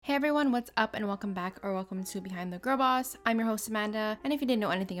Hey everyone, what's up and welcome back or welcome to Behind the Girl Boss. I'm your host Amanda, and if you didn't know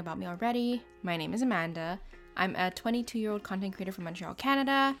anything about me already, my name is Amanda. I'm a 22-year-old content creator from Montreal,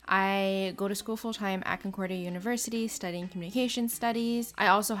 Canada. I go to school full-time at Concordia University studying communication studies. I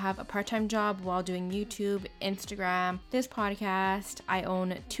also have a part-time job while doing YouTube, Instagram, this podcast. I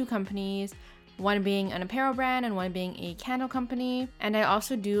own 2 companies, one being an apparel brand and one being a candle company. And I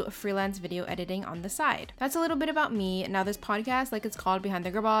also do freelance video editing on the side. That's a little bit about me. Now this podcast, like it's called Behind the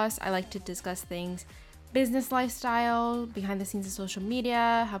Girl Boss, I like to discuss things business lifestyle, behind the scenes of social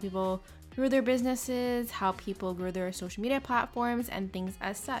media, how people grew their businesses, how people grew their social media platforms, and things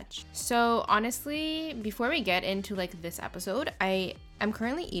as such. So honestly, before we get into like this episode, I am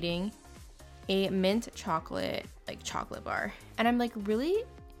currently eating a mint chocolate bar. And I'm like really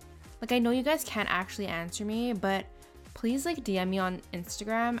I know you guys can't actually answer me, but please DM me on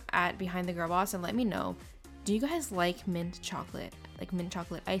Instagram at Behind the Girl Boss and let me know. Do you guys like mint chocolate? Like mint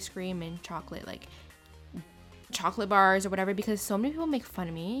chocolate ice cream, mint chocolate, chocolate bars or whatever? Because so many people make fun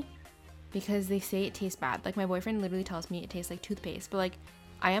of me because they say it tastes bad. Like my boyfriend literally tells me it tastes like toothpaste, but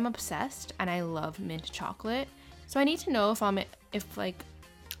I am obsessed and I love mint chocolate. So I need to know if I'm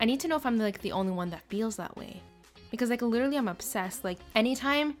the only one that feels that way. Because literally I'm obsessed.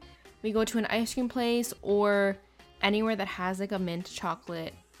 Anytime we go to an ice cream place or anywhere that has a mint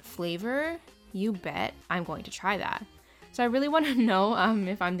chocolate flavor, you bet I'm going to try that. So I really want to know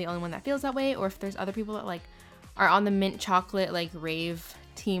if I'm the only one that feels that way or if there's other people that are on the mint chocolate rave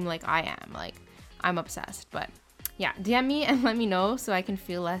team like I am. I'm obsessed. But yeah, DM me and let me know so I can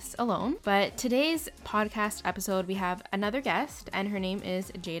feel less alone. But today's podcast episode, we have another guest and her name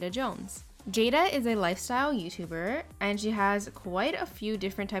is Jada Jones. Jada is a lifestyle YouTuber and she has quite a few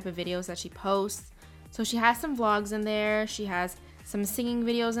different type of videos that she posts. So she has some vlogs in there, she has some singing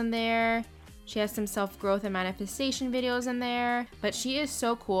videos in there, she has some self-growth and manifestation videos in there, but she is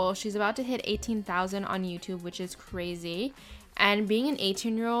so cool. She's about to hit 18,000 on YouTube, which is crazy. And being an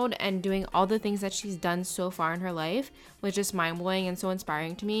 18-year-old and doing all the things that she's done so far in her life was just mind-blowing and so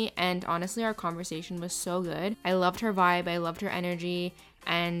inspiring to me. And honestly, our conversation was so good. I loved her vibe, I loved her energy,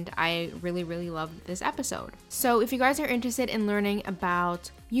 and I really, really loved this episode. So if you guys are interested in learning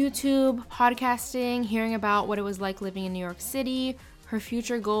about YouTube, podcasting, hearing about what it was like living in New York City, her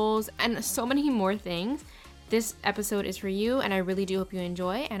future goals, and so many more things, this episode is for you, and I really do hope you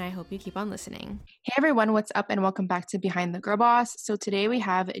enjoy, and I hope you keep on listening. Hey everyone, what's up, and welcome back to Behind the Girl Boss. So today we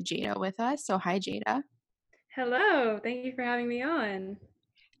have Jada with us. So hi, Jada. Hello, thank you for having me on.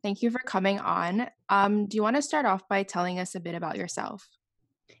 Thank you for coming on. Do you want to start off by telling us a bit about yourself?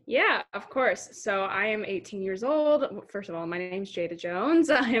 Yeah, of course. So I am 18 years old. First of all, my name's Jada Jones.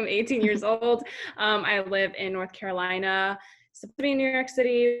 I am 18 years old. I live in North Carolina, supposed to be in New York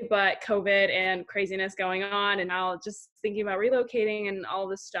City, but COVID and craziness going on, and now just thinking about relocating and all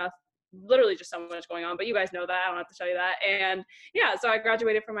this stuff. Literally just so much going on, but you guys know that. I don't have to tell you that. And yeah, so I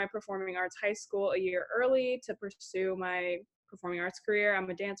graduated from my performing arts high school a year early to pursue my performing arts career. I'm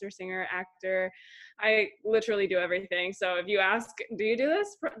a dancer, singer, actor. I literally do everything. So if you ask, do you do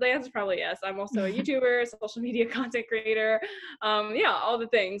this? The answer is probably yes. I'm also a YouTuber, social media content creator. All the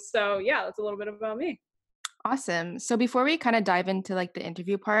things. So yeah, that's a little bit about me. Awesome. So before we kind of dive into the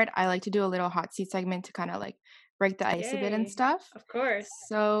interview part, I like to do a little hot seat segment to kind of break the ice a bit and Yay. stuff. Of course.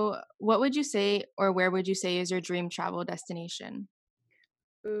 So what would you say, or where would you say is your dream travel destination?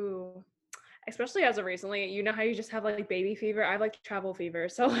 Ooh. Especially as of recently, you know how you just have baby fever? I have travel fever.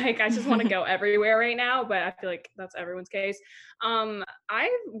 So I just want to go everywhere right now, but I feel like that's everyone's case. I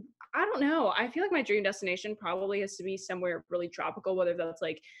don't know. I feel like my dream destination probably has to be somewhere really tropical, whether that's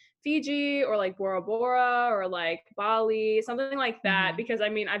Fiji or Bora Bora or Bali, something like that. Mhm. Because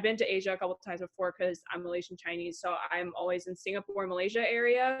I've been to Asia a couple of times before because I'm Malaysian Chinese. So I'm always in Singapore, Malaysia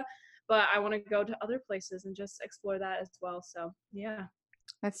area, but I want to go to other places and just explore that as well. So yeah.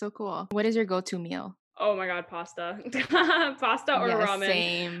 That's so cool. What is your go-to meal? Oh my God, pasta. Pasta or Yeah, ramen.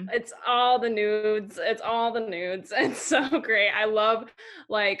 same. It's all the nudes. It's all the nudes. It's so great. I love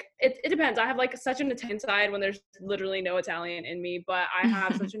it depends. I have such an Italian side when there's literally no Italian in me, but I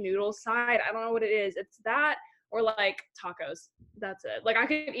have such a noodle side. I don't know what it is. It's that or tacos. That's it. I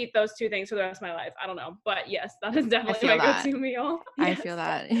could eat those 2 things for the rest of my life. I don't know. But yes, that is I definitely feel my that. go-to meal. I Yes. feel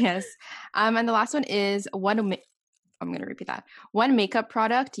that. Yes. And the last one is I'm going to repeat that. One makeup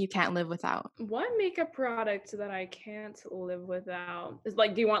product you can't live without. One makeup product that I can't live without is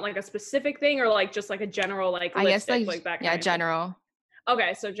do you want a specific thing or just a general I guess lipstick, that yeah, kind of thing? general.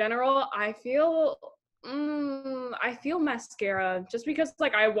 Okay, so general, I feel mascara just because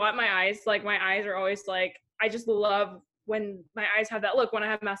I want my eyes are always I just love when my eyes have that look when I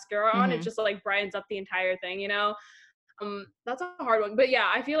have mascara on, it Mhm. just brightens up the entire thing, you know? That's a hard one. But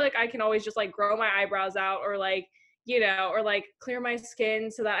yeah, I feel like I can always just like grow my eyebrows out or like, or like clear my skin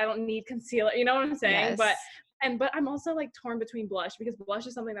so that I don't need concealer. You know what I'm saying? But Yes. but I'm also like torn between blush because blush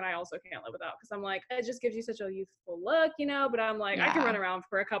is something that I also can't live without because I'm like it just gives you such a youthful look, but I'm like I can run Yeah. around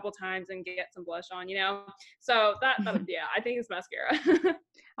for a couple times and get some blush on. So that yeah, I think it's mascara.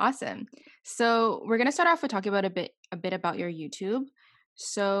 Awesome. So we're gonna start off with talking about a bit about your YouTube.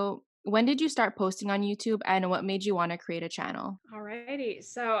 So when did you start posting on YouTube, and what made you want to create a channel? Alrighty.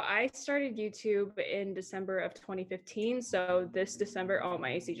 So I started YouTube in December of 2015. So this December, oh,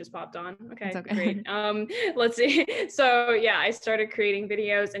 my AC just popped on. It's Okay, great. okay. Let's see. So yeah, I started creating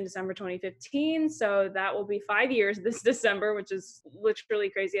videos in December 2015. So that will be 5 years this December, which is literally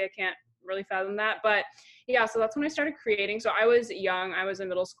crazy. I can't really fathom that. But yeah, so that's when I started creating. So I was young, I was in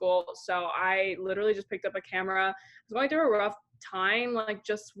middle school. So I literally just picked up a camera. I was going through a rough time, like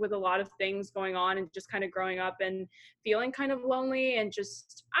just with a lot of things going on and just kind of growing up and feeling kind of lonely and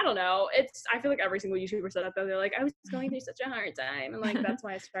just I don't know. I feel like every single YouTuber said that though. They're like, I was going through such a hard time and like that's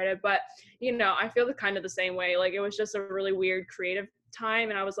why I started. But I feel kind of the same way. Like it was just a really weird creative time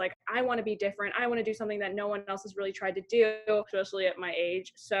and I was like, I want to be different. I want to do something that no one else has really tried to do, especially at my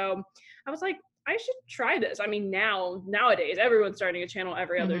age. So I was like, I should try this. I mean, nowadays everyone's starting a channel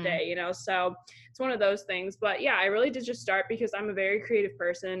every other Hmm. day. So it's one of those things. But yeah, I really did just start because I'm a very creative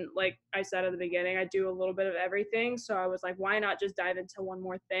person. Like I said at the beginning, I do a little bit of everything. So I was like, why not just dive into one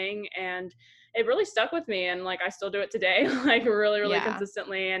more thing? And it really stuck with me. And like, I still do it today, like really, really Yeah.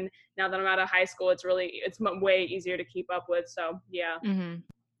 consistently. And now that I'm out of high school, it's way easier to keep up with. So yeah. Hmm.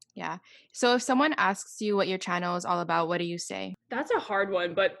 Yeah. So if someone asks you what your channel is all about, what do you say? That's a hard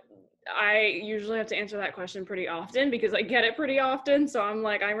one, but I usually have to answer that question pretty often because I get it pretty often. So I'm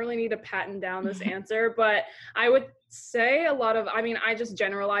like, I really need to patent down this answer. But I would say I just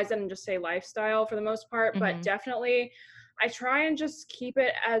generalize it and just say lifestyle for the most part. But Hmm. definitely, I try and just keep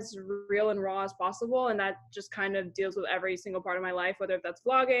it as real and raw as possible. And that just kind of deals with every single part of my life, whether that's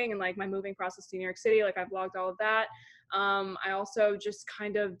vlogging and like my moving process to New York City. Like I've vlogged all of that. I also just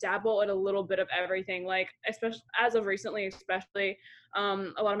kind of dabble in a little bit of everything, like especially as of recently, especially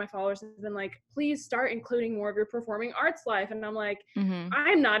a lot of my followers have been like, please start including more of your performing arts life. And I'm like, Hmm.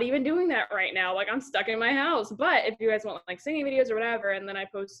 I'm not even doing that right now. Like I'm stuck in my house. But if you guys want like singing videos or whatever, and then I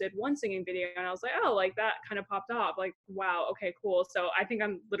posted one singing video and I was like, oh, like that kind of popped off. Like, wow, okay, cool. So I think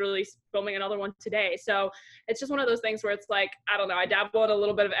I'm literally filming another one today. So it's just one of those things where it's like, I don't know, I dabble in a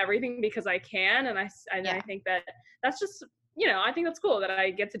little bit of everything because I can. And I Yeah. think that that's just I think that's cool that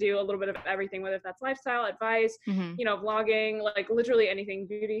I get to do a little bit of everything, whether that's lifestyle advice, Hmm. vlogging, like literally anything,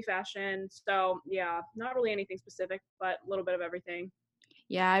 beauty, fashion. So yeah, not really anything specific, but a little bit of everything.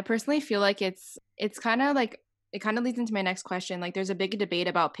 Yeah, I personally feel like it's kind of like it kind of leads into my next question. Like there's a big debate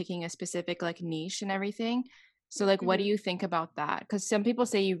about picking a specific like niche and everything. So like what do Hmm. you think about that? Cuz some people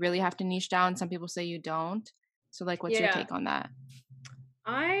say you really have to niche down, some people say you don't. So like what's your Yeah. take on that?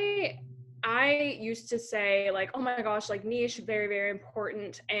 I I used to say like, oh my gosh, like niche, very, very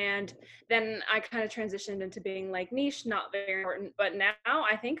important. And then I kind of transitioned into being like niche, not very important. But now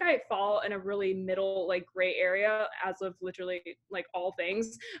I think I fall in a really middle, like gray area as of literally like all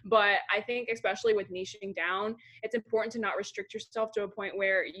things. But I think especially with niching down, it's important to not restrict yourself to a point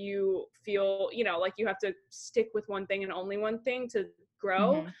where you feel, like you have to stick with one thing and only one thing to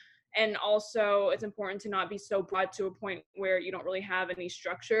grow. Mhm. And also it's important to not be so broad to a point where you don't really have any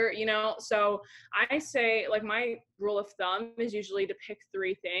structure. So I say like my rule of thumb is usually to pick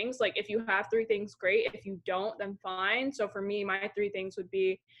three things. Like if you have three things, great. If you don't, then fine. So for me, my three things would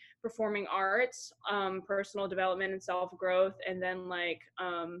be performing arts, personal development and self-growth, and then like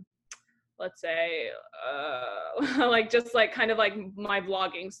let's say like just like kind of like my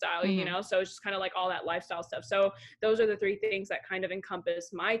vlogging style, Mhm. so it's just kind of like all that lifestyle stuff. So those are the three things that kind of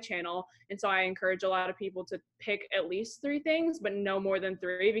encompass my channel. And so I encourage a lot of people to pick at least three things, but no more than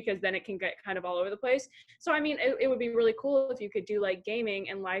three, because then it can get kind of all over the place. So I mean, it would be really cool if you could do like gaming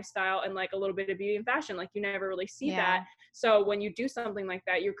and lifestyle and like a little bit of beauty and fashion. Like you never really see that. Yeah. So when you do something like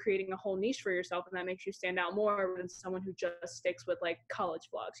that, you're creating a whole niche for yourself, and that makes you stand out more than someone who just sticks with like college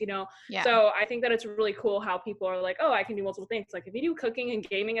vlogs. Yeah. So I think that it's really cool how people are like, oh, I can do multiple things. Like if you do cooking and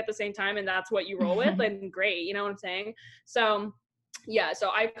gaming at the same time and that's what you roll with, then great. You know what I'm saying? So yeah, so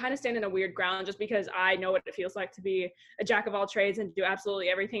I kind of stand in a weird ground just because I know what it feels like to be a jack of all trades and do absolutely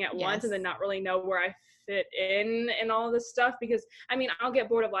everything at once, and then Yes. not really know where I fit in and all this stuff. Because I mean, I'll get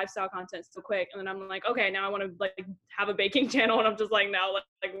bored of lifestyle content so quick, and then I'm like, okay, now I want to like have a baking channel, and I'm just like, no,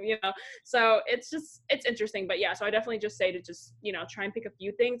 like. So it's interesting. But yeah, so I definitely just say to just try and pick a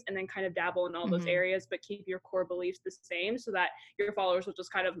few things and then kind of dabble in all those Mhm. areas, but keep your core beliefs the same so that your followers will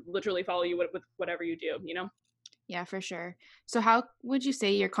just kind of literally follow you with whatever you do. Yeah, for sure. So how would you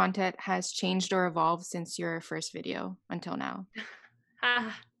say your content has changed or evolved since your first video until now?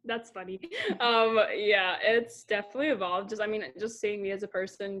 Ah, that's funny. Yeah, it's definitely evolved. Just, I mean, just seeing me as a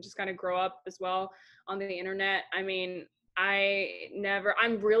person, just kind of grow up as well on the internet. I mean,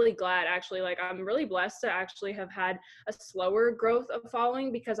 I'm really glad actually, like, I'm really blessed to actually have had a slower growth of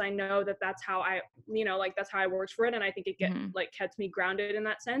following because I know that that's how like, that's how I worked for it. And I think Hmm. like, kept me grounded in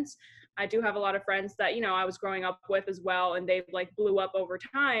that sense. I do have a lot of friends that, I was growing up with as well, and they've like blew up over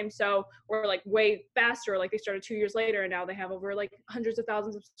time. So, or like way faster, like they started 2 years later and now they have over like hundreds of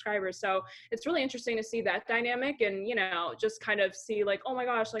thousands of subscribers. So it's really interesting to see that dynamic and, just kind of see like, oh my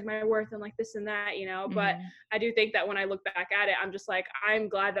gosh, like my worth and like this and that. But Hmm. I do think that when I look back at it, I'm just like, I'm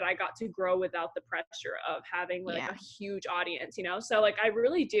glad that I got to grow without the pressure of having like Yeah. a huge audience. So like, I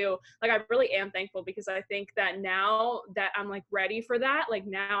really do, like, I really am thankful because I think that now that I'm like ready for that, like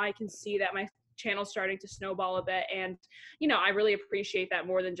now I can see that my channel's starting to snowball a bit. And, I really appreciate that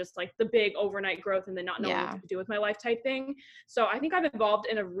more than just like the big overnight growth and then not knowing what Yeah. to do with my life type thing. So I think I've evolved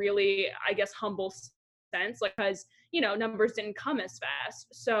in a really, I guess, humble sense, like, because, numbers didn't come as fast.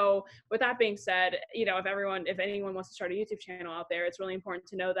 So with that being said, if anyone wants to start a YouTube channel out there, it's really important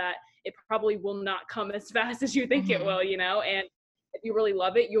to know that it probably will not come as fast as you think it Hmm. will. And if you really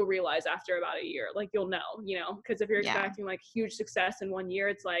love it, you'll realize after about a year, like you'll know, because if you're Yeah. expecting like huge success in 1 year,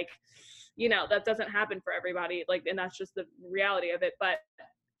 it's like, that doesn't happen for everybody. Like, and that's just the reality of it. But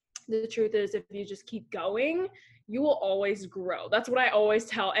the truth is, if you just keep going, you will always grow. That's what I always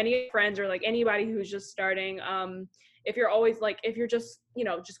tell any friends or like anybody who's just starting. If you're always like, if you're just,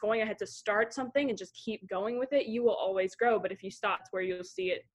 just going ahead to start something and just keep going with it, you will always grow. But if you stop, it's where you'll see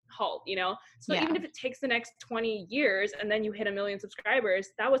it halt. So even Yeah. if it takes the next 20 years and then you hit 1 million subscribers,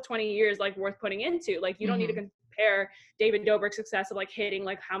 that was 20 years like worth putting into. Like, you don't need to Hmm. compare David Dobrik's success of like hitting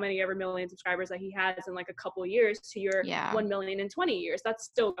like how many ever million subscribers that he has in like a couple years to your Yeah. 1 million in 20 years. That's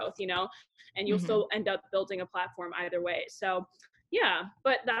still growth, and you'll Hmm. still end up building a platform either way. So yeah,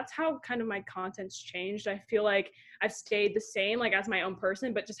 but that's how kind of my content's changed. I feel like I've stayed the same, like as my own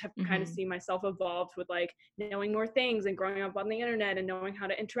person, but just have kind of Hmm. seen myself evolved with like knowing more things and growing up on the internet and knowing how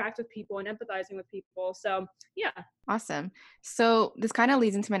to interact with people and empathizing with people. So yeah, Awesome. So this kind of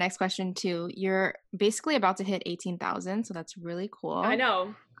leads into my next question too. You're basically about to hit 18,000, so that's really I cool.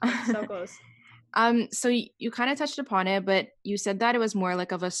 know it's so close. So you kind of touched upon it, but you said that it was more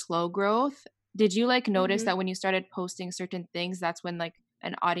like of a slow growth. Did you like notice Hmm. that when you started posting certain things, that's when like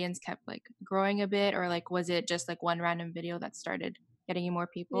an audience kept like growing a bit, or like was it just like one random video that started getting you more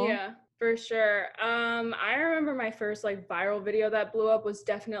people? Yeah, for sure. I remember my first like viral video that blew up was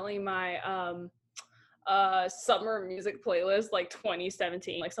definitely my summer music playlist, like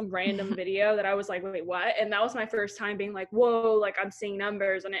 2017, like some random video that I was like, wait, what? And that was my first time being like, whoa, like I'm seeing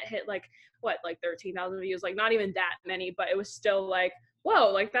numbers, and it hit like what, like 13,000 views, like not even that many, but it was still like,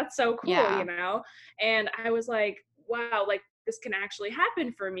 whoa, like that's so cool. Yeah. And I was like, wow, like this can actually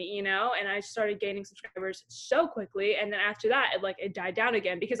happen for me. And I started gaining subscribers so quickly. And then after that, it died down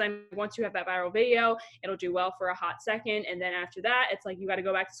again because once you have that viral video, it'll do well for a hot second. And then after that, it's like you got to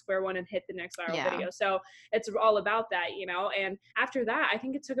go back to square one and hit the next viral Yeah. video. So it's all about that. And after that, I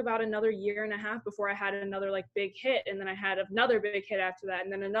think it took about another year and a half before I had another like big hit. And then I had another big hit after that,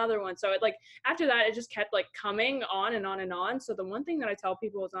 and then another one. So it like after that, it just kept like coming on and on and on. So the one thing that I tell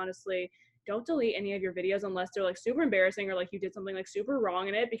people is honestly, don't delete any of your videos unless they're like super embarrassing or like you did something like super wrong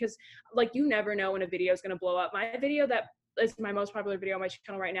in it, because like you never know when a video is going to blow up. My video that is my most popular video on my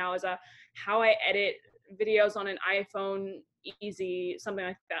channel right now is how I edit videos on an iPhone easy, something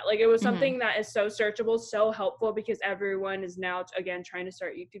like that. Like it was Hmm. something that is so searchable, so helpful, because everyone is now again trying to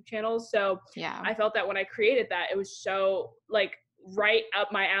start YouTube channels. So Yeah. I felt that when I created that, it was so like right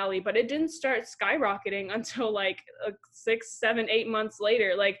up my alley. But it didn't start skyrocketing until like 6, 7, 8 months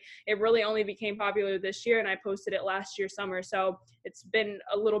later. Like it really only became popular this year, and I posted it last year summer. So it's been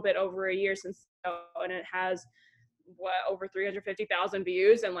a little bit over a year since, and it has over 350,000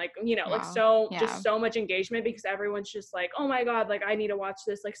 views, and like Wow. so Yeah. just so much engagement, because everyone's just like, oh my god, like I need to watch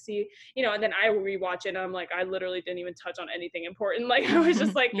this, like see, and then I rewatch it and I'm like, I literally didn't even touch on anything important. Like I was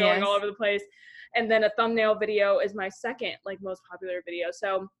just like going all Yes. over the place. And then a thumbnail video is my second like most popular video.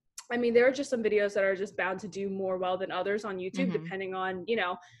 So I mean, there are just some videos that are just bound to do more well than others on YouTube, Hmm. depending on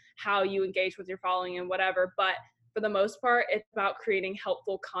how you engage with your following and whatever. But for the most part, it's about creating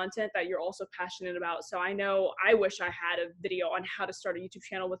helpful content that you're also passionate about. So I know I wish I had a video on how to start a YouTube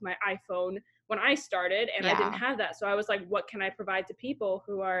channel with my iPhone when I started, and I didn't Yeah. have that. So I was like, what can I provide to people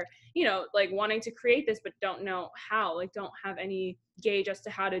who are, like wanting to create this, but don't know how, like don't have any gauge as to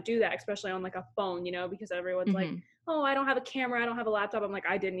how to do that, especially on like a phone, because everyone's like, Hmm. oh, I don't have a camera, I don't have a laptop. I'm like,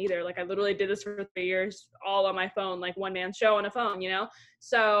 I didn't either. Like I literally did this for 3 years all on my phone, like one man show on a phone, you know?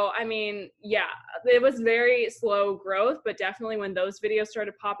 So, I mean, yeah, it was very slow growth, but definitely when those videos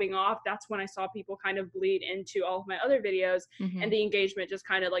started popping off, that's when I saw people kind of bleed into all of my other videos, and Hmm. the engagement just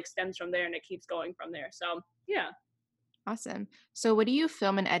kind of like stems from there and it keeps going from there. So, yeah. Awesome. So what do you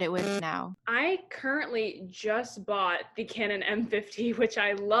film and edit with now? I currently just bought the Canon M50, which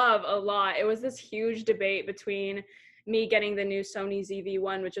I love a lot. It was this huge debate between me getting the new Sony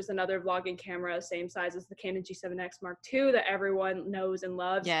ZV-1, which is another vlogging camera, same size as the Canon G7X Mark II that everyone knows and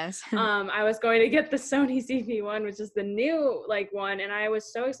loves. Yes. I was going to get the Sony ZV-1, which is the new one, and I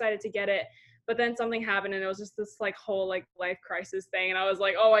was so excited to get it. But then something happened, and it was just this whole life crisis thing, and I was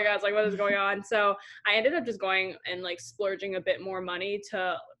like, oh my gosh, what is going on? So I ended up just going and splurging a bit more money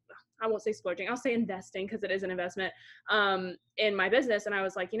to, I won't say splurging, I'll say investing, because it is an investment, in my business. And I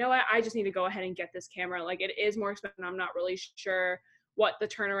was like, you know what, I just need to go ahead and get this camera. Like, it is more expensive. I'm not really sure what the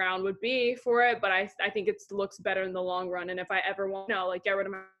turnaround would be for it, but I think it looks better in the long run. And if I ever want to get rid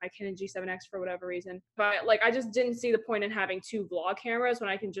of my Canon G7X for whatever reason, but I just didn't see the point in having two vlog cameras when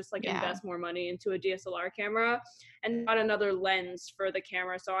I can just Yeah. invest more money into a DSLR camera and got another lens for the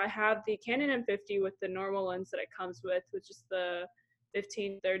camera. So I have the Canon M50 with the normal lens that it comes with, which is the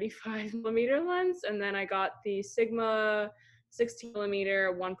 15-35 millimeter lens, and then I got the Sigma 16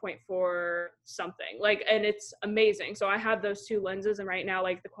 millimeter 1.4 something, and it's amazing. So I have those two lenses, and right now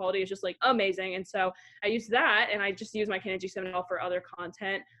the quality is just amazing. And so I use that, and I just use my Canon G7L for other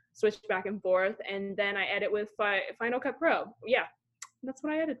content, switch back and forth, and then I edit with Final Cut Pro. Yeah, that's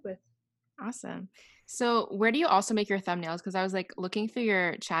what I edit with. Awesome. So where do you also make your thumbnails? Because I was looking through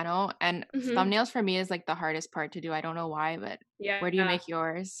your channel, and Mm-hmm. thumbnails for me is the hardest part to do. I don't know why, but where do you Yeah. make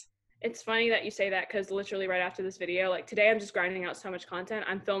yours? It's funny that you say that, because literally right after this video, today I'm just grinding out so much content.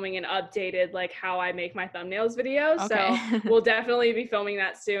 I'm filming an updated how I make my thumbnails video. Okay. So we'll definitely be filming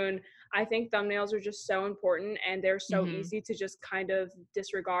that soon. I think thumbnails are just so important, and they're so Hmm. easy to just kind of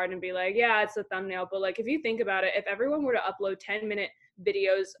disregard and be like, yeah, it's a thumbnail. But if you think about it, if everyone were to upload 10-minute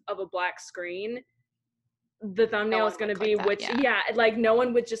videos of a black screen, the No thumbnail is one going would to click be that. which, Yeah. yeah, no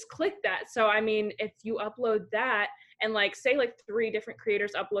one would just click that. So I mean, if you upload that, and say three different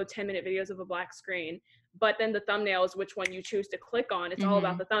creators upload 10-minute videos of a black screen, but then the thumbnail is which one you choose to click on, it's all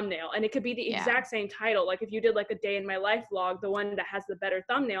about Hmm. the thumbnail. And it could be the Yeah. exact same title. If you did a day in my life vlog, the one that has the better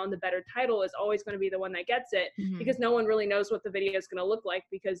thumbnail and the better title is always going to be the one that gets it, Hmm. because no one really knows what the video is going to look like,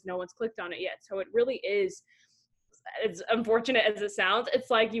 because no one's clicked on it yet. So it really is, as unfortunate as it sounds, it's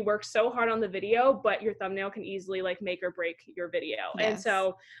you work so hard on the video, but your thumbnail can easily make or break your video. And Yes.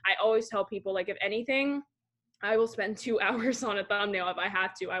 so I always tell people, if anything, I will spend 2 hours on a thumbnail if I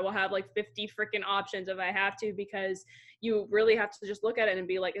have to. I will have 50 freaking options if I have to, because you really have to just look at it and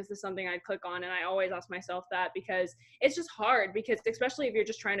be like, is this something I'd click on? And I always ask myself that, because it's just hard, because especially if you're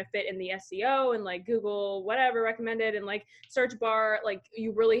just trying to fit in the SEO and Google, whatever recommended, and search bar,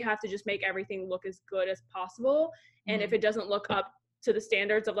 you really have to just make everything look as good as possible. And if Hmm. it doesn't look up to the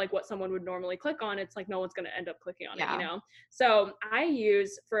standards of what someone would normally click on, it's no one's going to end up clicking on Yeah. it. So I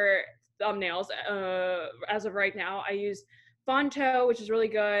use, for thumbnails, as of right now, I use Fonto, which is really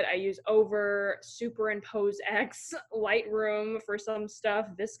good. I use Over, Superimpose X, Lightroom for some stuff,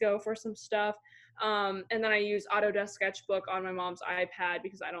 Visco for some stuff. And then I use Autodesk Sketchbook on my mom's iPad,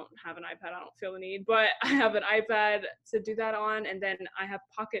 because I don't have an iPad. I don't feel the need, but I have an iPad to do that on. And then I have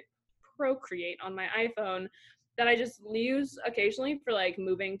Pocket Procreate on my iPhone that I just use occasionally for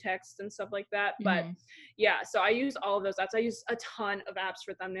moving text and stuff like that. But Hmm. yeah, so I use all of those apps. I use a ton of apps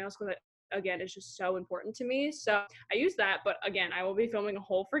for thumbnails, because again, it's just so important to me. So I use that, but again, I will be filming a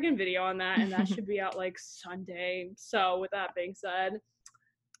whole freaking video on that, and that should be out Sunday. So with that being said,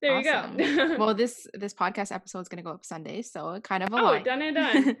 there you Awesome. go. Well, this podcast episode is going to go up Sunday, so it kind of Oh, aligns. done and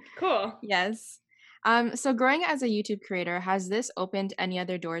done. Cool. Yes. So growing as a YouTube creator, has this opened any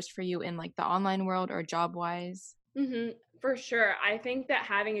other doors for you in the online world or job wise? For sure. I think that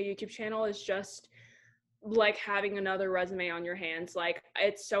having a YouTube channel is just having another resume on your hands.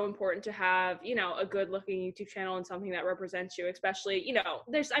 It's so important to have a good looking YouTube channel and something that represents you, especially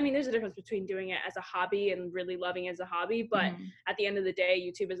there's a difference between doing it as a hobby and really loving it as a hobby, but Hmm. at the end of the day,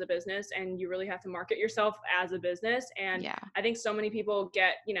 YouTube is a business, and you really have to market yourself as a business. And Yeah. I think so many people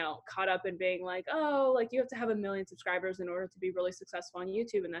get caught up in being oh, you have to have 1 million subscribers in order to be really successful on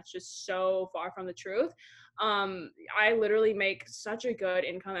YouTube, and that's just so far from the truth. I literally make such a good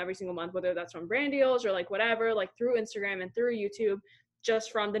income every single month, whether that's from brand deals or whatever, through Instagram and through YouTube.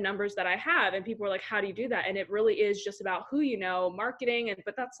 just from the numbers that I have. And people are like, how do you do that? And it really is just about who you know, marketing,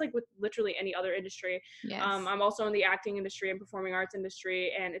 but that's like with literally any other industry. Yes. I'm also in the acting industry and performing arts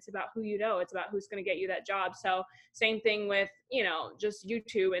industry, and it's about who you know. It's about who's going to get you that job. So same thing with, just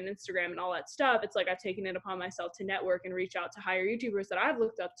YouTube and Instagram and all that stuff. It's like I've taken it upon myself to network and reach out to higher YouTubers that I've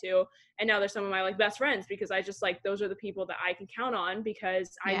looked up to. And now they're some of my like best friends, because I just like, those are the people that I can count on,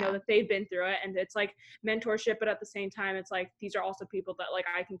 because I know that they've been through it. And it's like mentorship, but at the same time, it's like, these are also people that like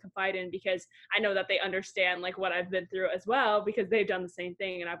I can confide in, because I know that they understand like what I've been through as well, because they've done the same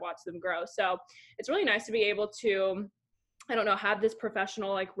thing and I've watched them grow. So it's really nice to be able to, I don't know, have this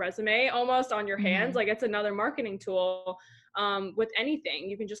professional like resume almost on your hands. Like it's another marketing tool. With anything,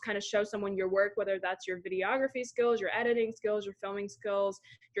 you can just kind of show someone your work, whether that's your videography skills, your editing skills, your filming skills,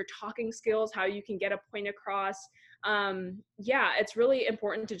 your talking skills, how you can get a point across. It's really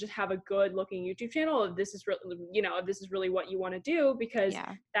important to just have a good looking YouTube channel if this is if this is really what you want to do, because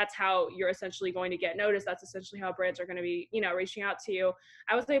that's how you're essentially going to get noticed. That's essentially how brands are going to be, reaching out to you.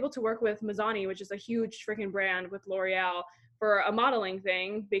 I was able to work with Mazzani, which is a huge freaking brand with L'Oreal, for a modeling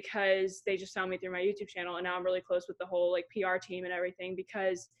thing, because they just found me through my YouTube channel. And now I'm really close with the whole like PR team and everything,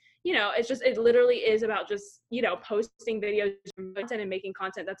 because it literally is about just, posting videos and making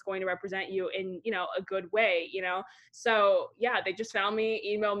content that's going to represent you in, a good way, So they just found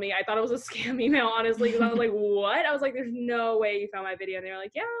me, emailed me. I thought it was a scam email, honestly, because I was like, what? I was like, there's no way you found my video. And they were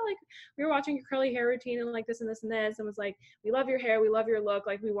like, yeah, like we were watching your curly hair routine and like this and this and this. And was like, we love your hair. We love your look.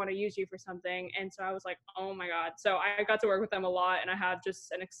 Like we want to use you for something. And so I was like, oh my God. So I got to work with them a lot, and I have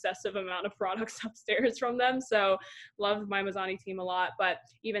just an excessive amount of products upstairs from them. So love my Mazzani team a lot. But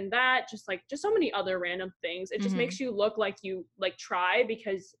even that, just so many other random things. It just makes you look like you like try,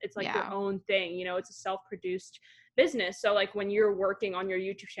 because it's like your own thing, it's a self-produced business. So like when you're working on your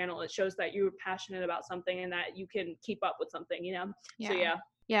YouTube channel, it shows that you're passionate about something and that you can keep up with something, So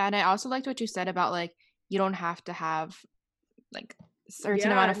yeah. And I also liked what you said about like, you don't have to have like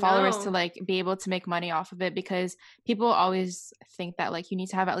certain amount of followers to like be able to make money off of it, because people always think that like you need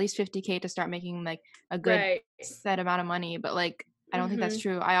to have at least 50K to start making like a good set amount of money, but like I don't think that's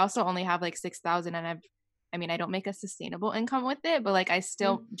true. I also only have like 6,000, and I don't make a sustainable income with it, but like I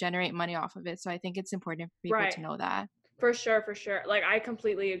still generate money off of it. So I think it's important for people to know that. For sure. Like I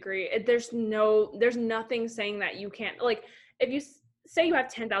completely agree. There's nothing saying that you can't, like if you say you have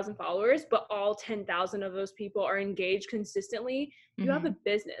 10,000 followers, but all 10,000 of those people are engaged consistently, you have a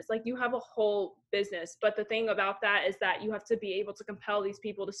business, like you have a whole business. But the thing about that is that you have to be able to compel these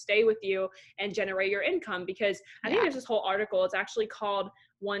people to stay with you and generate your income, because I think there's this whole article, it's actually called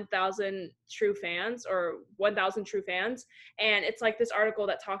 1,000 True Fans, or 1,000 True Fans. And it's like this article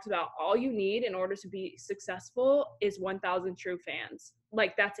that talks about all you need in order to be successful is 1,000 true fans.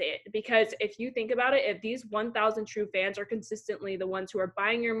 Like that's it. Because if you think about it, if these 1,000 true fans are consistently the ones who are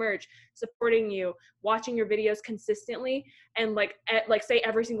buying your merch, supporting you, watching your videos consistently, and like say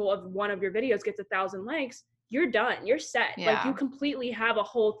every single one of your videos gets 1,000 likes, you're done. You're set. Like you completely have a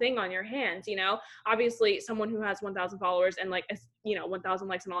whole thing on your hands, Obviously someone who has 1,000 followers and like, 1,000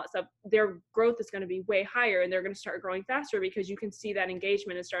 likes and all that stuff, their growth is going to be way higher, and they're going to start growing faster because you can see that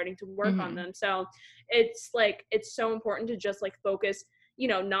engagement is starting to work on them. So it's like, it's so important to just like focus,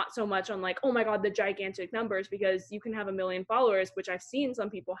 not so much on like, oh my God, the gigantic numbers, because you can have 1 million followers, which I've seen some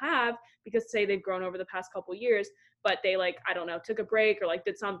people have, because say they've grown over the past couple years, but they like, I don't know, took a break or like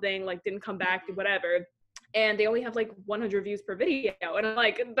did something, like didn't come back, whatever. And they only have like 100 views per video. And I'm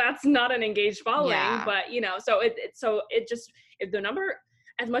like, that's not an engaged following, but so it just, if the number,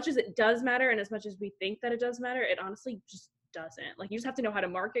 as much as it does matter, and as much as we think that it does matter, it honestly just doesn't. Like you just have to know how to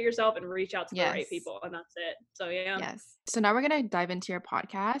market yourself and reach out to the right people, and that's it. So So now we're going to dive into your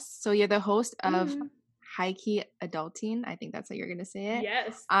podcast. So you're the host of High Key Adulting. I think that's how you're going to say it.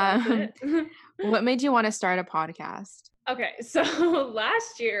 Yes, that's it. What made you want to start a podcast? Okay, so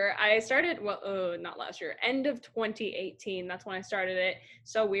last year I started, not last year, end of 2018. That's when I started it.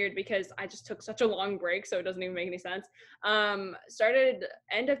 So weird because I just took such a long break, so it doesn't even make any sense. Started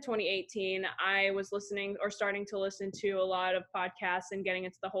end of 2018. I was starting to listen to a lot of podcasts and getting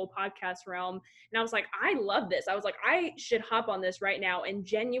into the whole podcast realm. And I was like, I love this. I was like, I should hop on this right now. And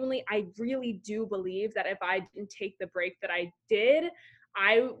genuinely, I really do believe that if I didn't take the break that I did,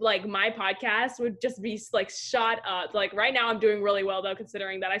 my podcast would just be like shot up. Like right now I'm doing really well though,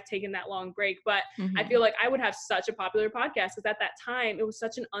 considering that I've taken that long break, but I feel like I would have such a popular podcast, because at that time it was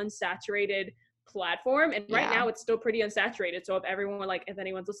such an unsaturated platform, and right now it's still pretty unsaturated. So if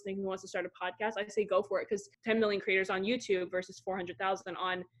anyone's listening who wants to start a podcast, I say go for it, because 10 million creators on YouTube versus 400,000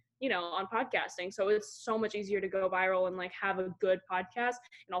 on on podcasting. So it's so much easier to go viral and like have a good podcast.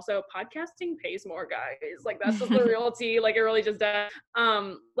 And also podcasting pays more, guys. Like that's just the reality. Like it really just does.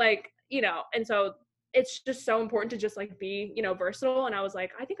 And so it's just so important to just like be, versatile. And I was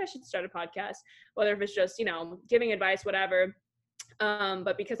like, I think I should start a podcast, whether if it's just, giving advice, whatever.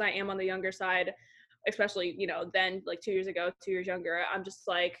 But because I am on the younger side, especially, then like 2 years ago, 2 years younger, I'm just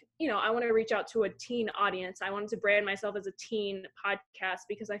like, I want to reach out to a teen audience. I wanted to brand myself as a teen podcast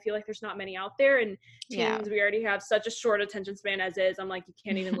because I feel like there's not many out there. And teens, we already have such a short attention span as is. I'm like, you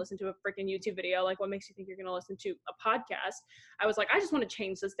can't even listen to a freaking YouTube video. Like, what makes you think you're going to listen to a podcast? I was like, I just want to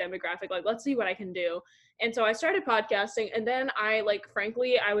change this demographic. Like, let's see what I can do. And so I started podcasting, and then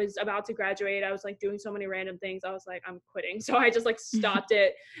frankly, I was about to graduate. I was like doing so many random things. I was like, I'm quitting. So I just like stopped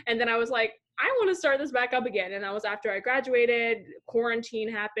it. And then I was like, I want to start this back up again. And that was after I graduated, quarantine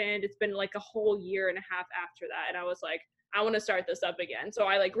happened. It's been like a whole year and a half after that. And I was like, I want to start this up again. So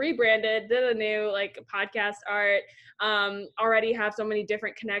I like rebranded, did a new like podcast art, already have so many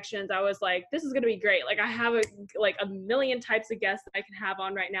different connections. I was like, this is going to be great. Like I have a million types of guests that I can have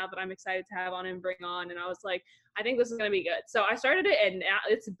on right now that I'm excited to have on and bring on. And I was like, I think this is going to be good. So I started it, and now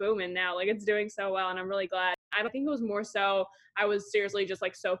it's booming now. Like it's doing so well, and I'm really glad. I think it was more so I was seriously just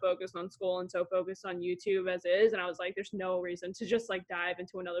like so focused on school and so focused on YouTube as is. And I was like, there's no reason to just like dive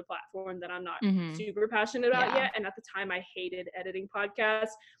into another platform that I'm not super passionate about yet. And at the time I hated editing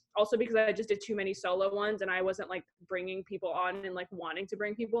podcasts, also because I just did too many solo ones and I wasn't like bringing people on and like wanting to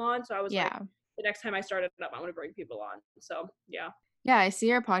bring people on. So I was like, the next time I started it up, I want to bring people on. So yeah. Yeah, I see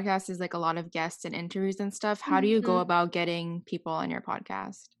your podcast is like a lot of guests and interviews and stuff. How do you go about getting people on your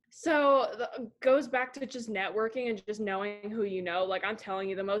podcast? So goes back to just networking and just knowing who you know. Like I'm telling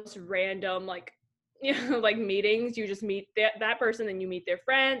you, the most random like like meetings, you just meet that person, and you meet their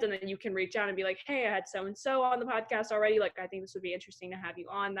friends, and then you can reach out and be like, hey, I had so and so on the podcast already, like I think this would be interesting to have you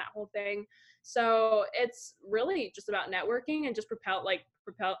on, that whole thing. So it's really just about networking and just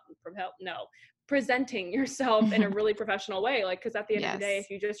presenting yourself in a really professional way. Like because at the end of the day, if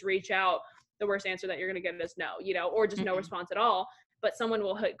you just reach out, the worst answer that you're going to get is no, or just no response at all. But someone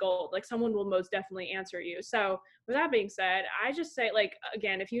will hit gold. Like someone will most definitely answer you. So with that being said, I just say, like,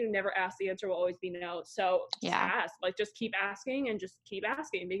 again, if you never ask, the answer will always be no. So just ask, like, just keep asking and just keep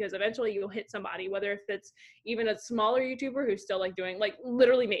asking, because eventually you'll hit somebody, whether if it's even a smaller YouTuber who's still like doing, like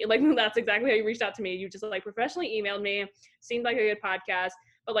literally me, like that's exactly how you reached out to me. You just like professionally emailed me, seemed like a good podcast,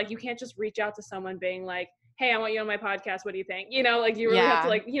 but like, you can't just reach out to someone being like, hey, I want you on my podcast. What do you think? Like you really have to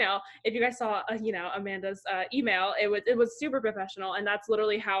like, if you guys saw, Amanda's email, it was super professional. And that's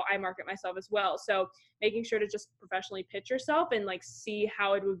literally how I market myself as well. So making sure to just professionally pitch yourself and like see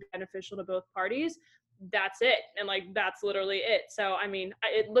how it would be beneficial to both parties. That's it. And like, that's literally it. So, I mean,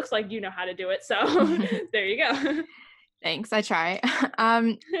 it looks like you know how to do it. So there you go. Thanks. I try.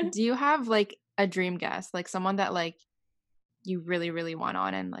 Do you have like a dream guest, like someone that like you really, really want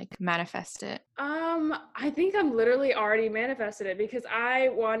on and like manifest it? I think I'm literally already manifested it, because I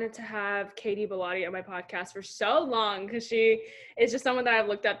wanted to have Katie Bellotti on my podcast for so long, because she is just someone that I've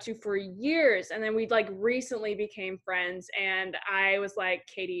looked up to for years. And then we like recently became friends, and I was like,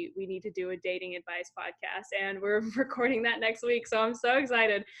 Katie, we need to do a dating advice podcast, and we're recording that next week. So I'm so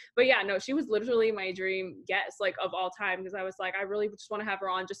excited. But yeah, no, she was literally my dream guest, like of all time, because I was like, I really just want to have her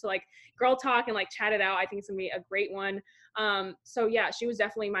on just to like girl talk and like chat it out. I think it's gonna be a great one. So yeah, she was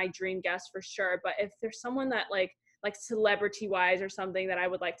definitely my dream guest for sure. But if there's someone that like celebrity wise or something that I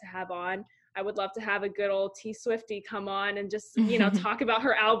would like to have on, I would love to have a good old T Swiftie come on and just, talk about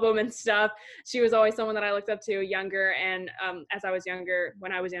her album and stuff. She was always someone that I looked up to younger, and when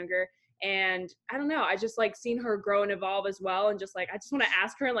I was younger. And I don't know, I just like seen her grow and evolve as well. And just like, I just want to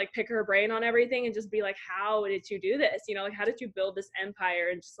ask her and like pick her brain on everything and just be like, how did you do this? Like, how did you build this empire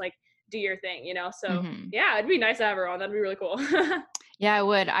and just like do your thing, So yeah, it'd be nice to have her on. That'd be really cool. Yeah, I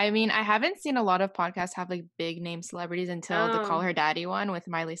would. I mean, I haven't seen a lot of podcasts have like big name celebrities until the Call Her Daddy one with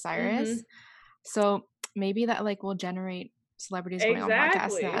Miley Cyrus. So maybe that like will generate celebrities going on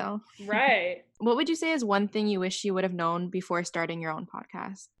podcasts now. Right. What would you say is one thing you wish you would have known before starting your own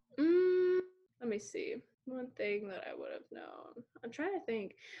podcast? Let me see. One thing that I would have known. I'm trying to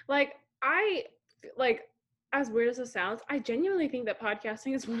think. As weird as it sounds, I genuinely think that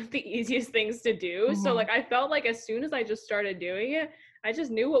podcasting is one of the easiest things to do. So like, I felt like as soon as I just started doing it, I just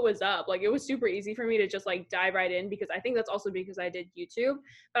knew what was up. Like, it was super easy for me to just like dive right in, because I think that's also because I did YouTube.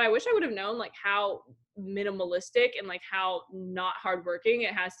 But I wish I would have known like how minimalistic and like how not hardworking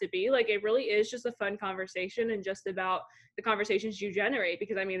it has to be. Like it really is just a fun conversation and just about the conversations you generate,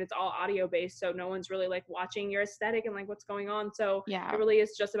 because I mean it's all audio based, so no one's really like watching your aesthetic and like what's going on. So it Yeah. really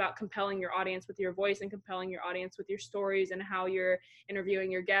is just about compelling your audience with your voice and compelling your audience with your stories and how you're interviewing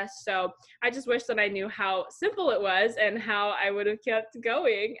your guests. So I just wish that I knew how simple it was and how I would have kept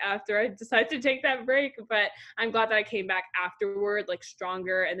going after I decided to take that break. But I'm glad that I came back afterward, like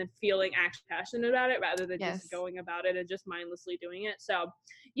stronger and then feeling actually passionate about it rather than just Yes. going about it and just mindlessly doing it. So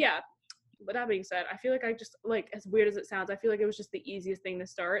yeah, but that being said, I feel like I just like, as weird as it sounds, I feel like it was just the easiest thing to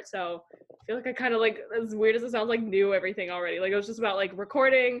start. So I feel like I kind of like, as weird as it sounds, like knew everything already. Like it was just about like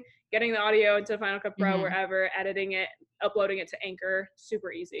recording, getting the audio into Final Cut Pro, Mm-hmm. wherever, editing it, uploading it to Anchor,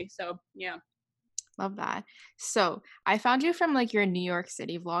 super easy. So yeah. Love that. So I found you from like your New York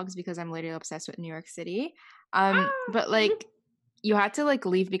City vlogs because I'm literally obsessed with New York City. But Ah! like you had to like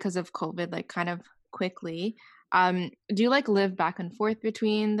leave because of COVID, like kind of quickly. Do you like live back and forth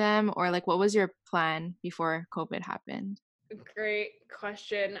between them, or like what was your plan before COVID happened? Great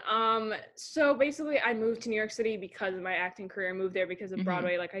question. So basically I moved to New York City because of my acting career. I moved there because of Mm-hmm.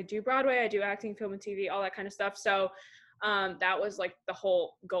 Broadway. Like I do Broadway, I do acting, film and TV, all that kind of stuff. So that was like the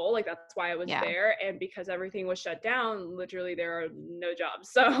whole goal. Like that's why I was Yeah. there. And because everything was shut down, literally there are no jobs.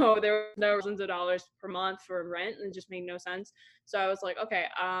 So there were no thousands of dollars per month for rent, and it just made no sense. So I was like, okay,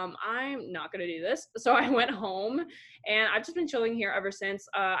 I'm not gonna do this. So I went home and I've just been chilling here ever since.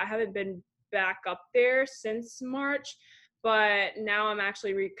 I haven't been back up there since March, but now I'm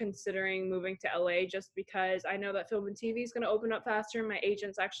actually reconsidering moving to LA just because I know that film and TV is going to open up faster. My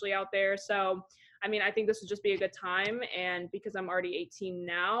agent's actually out there. So, I mean, I think this would just be a good time. And because I'm already 18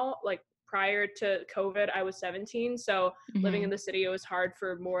 now, like prior to COVID, I was 17. So living in Mm-hmm. the city, it was hard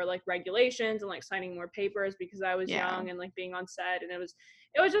for more like regulations and like signing more papers because I was Yeah. young and like being on set, and it was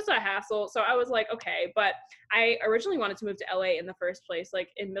just a hassle. So I was like, okay, but I originally wanted to move to LA in the first place. Like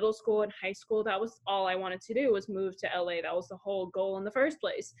in middle school and high school, that was all I wanted to do, was move to LA. That was the whole goal in the first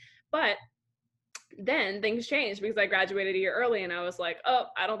place. But then things changed because I graduated a year early and I was like, oh,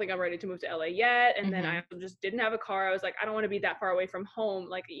 I don't think I'm ready to move to LA yet. And then Mm-hmm. I just didn't have a car. I was like, I don't want to be that far away from home,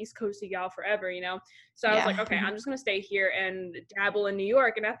 like the East Coasty gal forever, you know? So I was like, Yeah. okay, I'm just going to stay here and dabble in New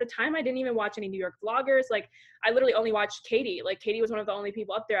York. And at the time, I didn't even watch any New York vloggers. Like, I literally only watched Katie. Like, Katie was one of the only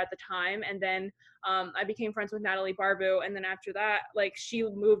people up there at the time. And then I became friends with Natalie Barbu. And then after that, like,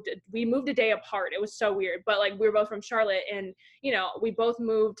 we moved a day apart. It was so weird. But like, we were both from Charlotte, and, you know, we both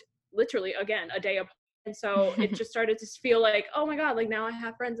moved literally again a day apart. And so it just started to feel like, oh my God, like now I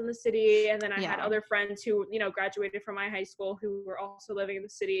have friends in the city. And then I had Yeah. other friends who, you know, graduated from my high school who were also living in the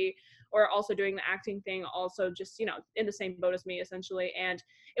city or also doing the acting thing, also just, you know, in the same boat as me essentially. And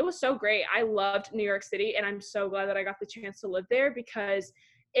it was so great. I loved New York City, and I'm so glad that I got the chance to live there because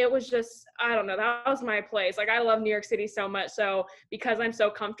it was just, I don't know, that was my place. Like I love New York City so much. So because I'm so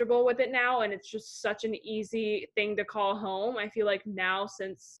comfortable with it now and it's just such an easy thing to call home, I feel like now,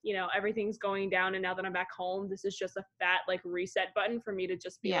 since, you know, everything's going down and now that I'm back home, this is just a fat like reset button for me to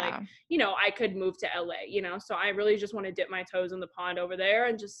just be like, Yeah. you know, I could move to LA, you know? So I really just want to dip my toes in the pond over there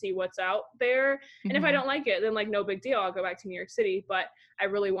and just see what's out there. And if I Mm-hmm. don't like it, then like no big deal, I'll go back to New York City. But I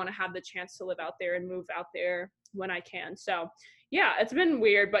really want to have the chance to live out there and move out there when I can. So yeah, it's been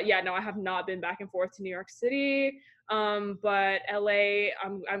weird, but yeah, no, I have not been back and forth to New York City. But LA,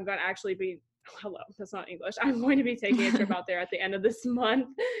 I'm gonna actually be, hello, that's not English. I'm going to be taking a trip out there at the end of this month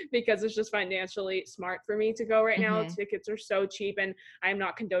because it's just financially smart for me to go right now. Mm-hmm. Tickets are so cheap, and I'm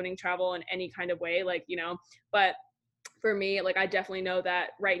not condoning travel in any kind of way, like, you know, but for me, like I definitely know that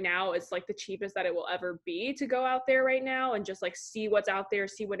right now it's like the cheapest that it will ever be to go out there right now and just like see what's out there,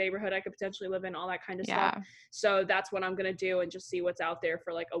 see what neighborhood I could potentially live in, all that kind of stuff. Yeah. So that's what I'm gonna do, and just see what's out there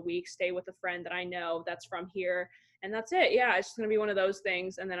for like a week, stay with a friend that I know that's from here. And that's it. Yeah, it's just gonna be one of those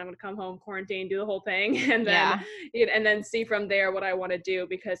things, and then I'm gonna come home, quarantine, do the whole thing, Yeah. and then see from there what I want to do,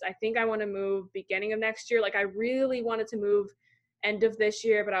 because I think I want to move beginning of next year. Like I really wanted to move end of this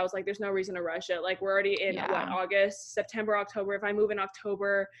year, but I was like, there's no reason to rush it. Like we're already in what, Yeah. August, September, October. If I move in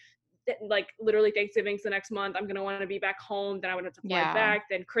October, like literally Thanksgiving's the next month, I'm gonna want to be back home, then I would have to fly Yeah. back,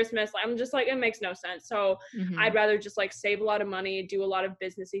 then Christmas. I'm just like, it makes no sense. So Mm-hmm. I'd rather just like save a lot of money, do a lot of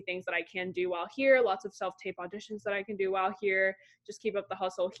businessy things that I can do while here, lots of self-tape auditions that I can do while here, just keep up the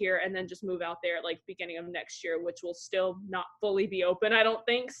hustle here, and then just move out there like beginning of next year, which will still not fully be open, I don't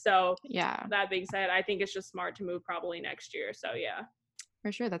think. So Yeah. that being said, I think it's just smart to move probably next year. So yeah.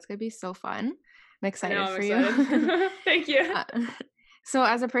 For sure. That's gonna be so fun. I'm I know, excited I'm for you. excited. Thank you. Uh, so,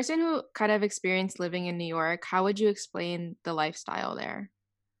 as a person who kind of experienced living in New York, how would you explain the lifestyle there?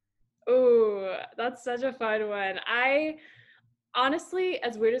 Ooh, that's such a fun one. Honestly,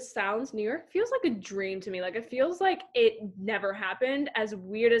 as weird as it sounds, New York feels like a dream to me. Like it feels like it never happened. As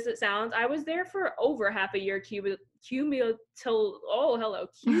weird as it sounds, I was there for over half a year cumulatively.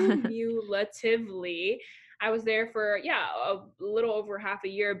 I was there for a little over half a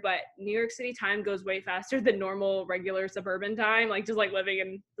year, but New York City time goes way faster than normal regular suburban time, like just like living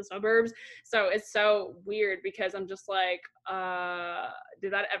in the suburbs. So it's so weird because I'm just like,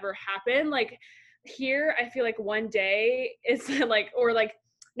 did that ever happen? Like here I feel like one day is like or like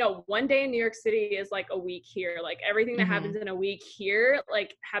no, one day in New York City is like a week here. Like everything that Hmm. happens in a week here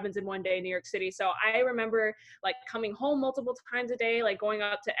like happens in one day in New York City. So I remember like coming home multiple times a day, like going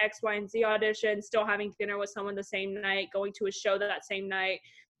up to X, Y, and Z auditions, still having dinner with someone the same night, going to a show that same night,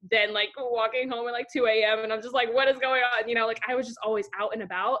 then like walking home at like 2 a.m. and I'm just like, what is going on? You know, like I was just always out and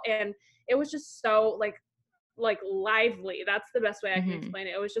about, and it was just so like lively. That's the best way I can Hmm. explain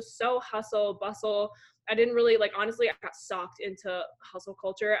it. It was just so hustle bustle. I didn't really like, honestly, I got sucked into hustle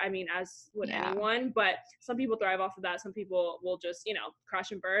culture. I mean, as would Yeah. anyone, but some people thrive off of that. Some people will just,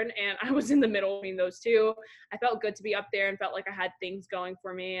 crash and burn. And I was in the middle between those two. I felt good to be up there and felt like I had things going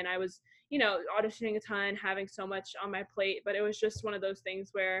for me. And I was, auditioning a ton, having so much on my plate. But it was just one of those things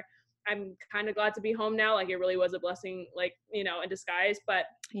where I'm kind of glad to be home now. Like it really was a blessing, like, in disguise. But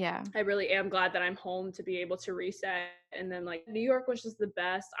Yeah. I really am glad that I'm home to be able to reset. And then like New York was just the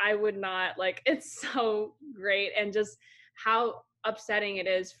best. I would not like it's so great, and just how upsetting it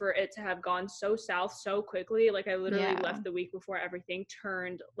is for it to have gone so south so quickly. Like I literally Yeah. left the week before everything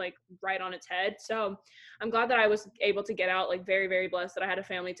turned like right on its head. So I'm glad that I was able to get out, like very, very blessed that I had a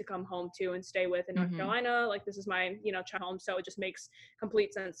family to come home to and stay with in North Hmm. Carolina. Like this is my, child home. So it just makes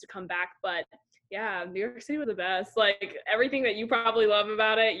complete sense to come back. But yeah, New York City was the best. Like everything that you probably love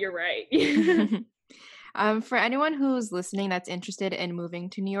about it, you're right. For anyone who's listening that's interested in moving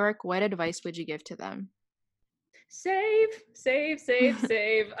to New York, what advice would you give to them? Save, save, save,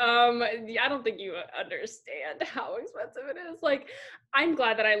 save. I don't think you understand how expensive it is. Like, I'm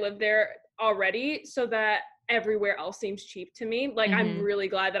glad that I live there already so that everywhere else seems cheap to me. Like, I'm Hmm. really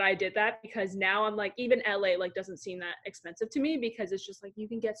glad that I did that, because now I'm like, even LA like doesn't seem that expensive to me, because it's just like you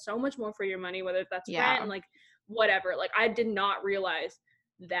can get so much more for your money, whether that's rent and Yeah. like whatever. Like, I did not realize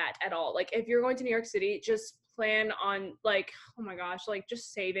that at all. Like, if you're going to New York City, just plan on like, oh my gosh, like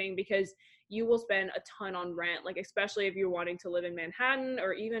just saving, because you will spend a ton on rent, like especially if you're wanting to live in Manhattan,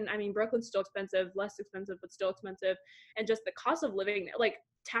 or even, I mean, Brooklyn's still expensive, less expensive, but still expensive. And just the cost of living there, like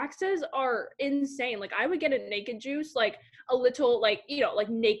taxes are insane. Like I would get a naked juice, like a little, like, like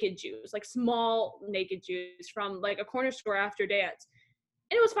naked juice, like small naked juice from like a corner store after dance,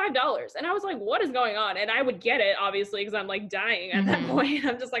 and it was $5, and I was like, what is going on? And I would get it obviously because I'm like dying at that Hmm. point.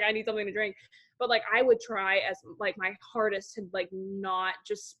 I'm just like, I need something to drink. But like I would try as like my hardest to like not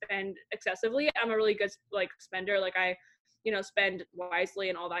just spend excessively. I'm a really good like spender. Like I, spend wisely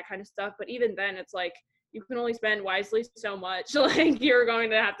and all that kind of stuff. But even then it's like you can only spend wisely so much. Like you're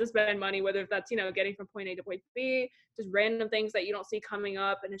going to have to spend money, whether if that's, getting from point A to point B, just random things that you don't see coming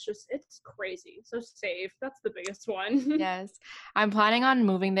up. And it's crazy. So save. That's the biggest one. Yes. I'm planning on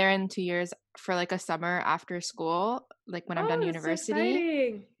moving there in 2 years for like a summer after school, like when I'm done Oh, that's so university.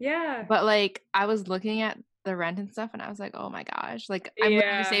 exciting. Yeah. But like I was looking at the rent and stuff and I was like, "Oh my gosh." Like I'm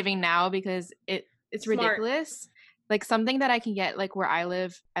literally Yeah. saving now because it's Smart. ridiculous. Like something that I can get like where I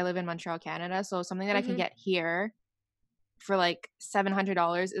live in Montreal, Canada, so something that I can Hmm. get here for like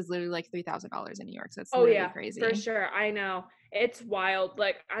 $700 is literally like $3,000 in New York. So it's Oh literally yeah, for crazy. sure. I know. It's wild.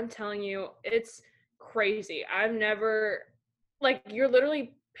 Like I'm telling you, it's crazy. I've never like you're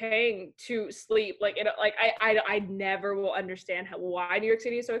literally paying to sleep. Like I never will understand why New York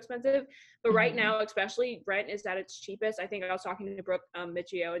City is so expensive. But right Hmm. now, especially rent is at its cheapest. I think I was talking to Brooke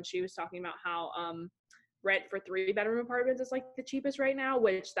Michio, and she was talking about how rent for 3-bedroom apartments is like the cheapest right now,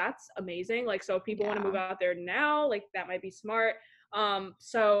 which that's amazing. Like so if people want to move Yeah. out there now, like that might be smart.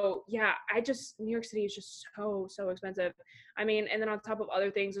 So yeah, New York City is just so expensive. I mean, and then on top of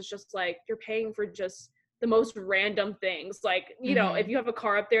other things, it's just like you're paying for just the most random things. Like, if Hmm. you have a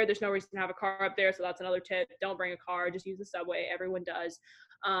car up there, there's no reason to have a car up there. So that's another tip. Don't bring a car, just use the subway. Everyone does.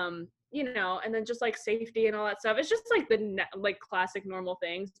 And then just like safety and all that stuff. It's just like like classic normal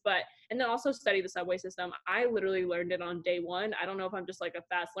things. But and then also study the subway system. I literally learned it on day one. I don't know if I'm just like a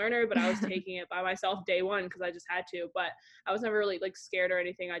fast learner, but I was taking it by myself day one because I just had to. But I was never really like scared or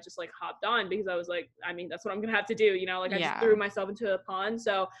anything. I just like hopped on because I was like, I mean, that's what I'm gonna have to do. Like I just Yeah. threw myself into a pond.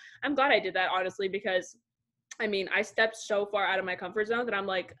 So I'm glad I did that, honestly, because I mean, I stepped so far out of my comfort zone that I'm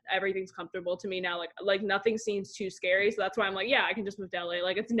like, everything's comfortable to me now. Like nothing seems too scary. So that's why I'm like, yeah, I can just move to LA.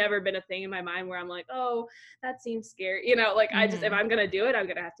 Like it's never been a thing in my mind where I'm like, oh, that seems scary. Like I just, if Hmm. I'm gonna do it, I'm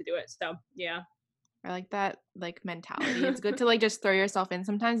gonna have to do it. So yeah. I like that like mentality. It's good to like just throw yourself in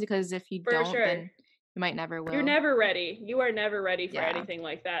sometimes because if you For don't, sure. then you might never You're will. never ready. You are never ready for Yeah. anything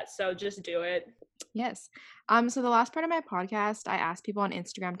like that. So just do it. Yes. So the last part of my podcast, I asked people on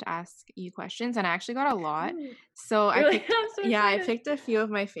Instagram to ask you questions, and I actually got a lot. Ooh, So really? I'm so I excited. picked a few of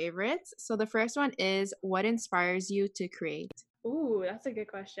my favorites. So the first one is, what inspires you to create? Ooh, that's a good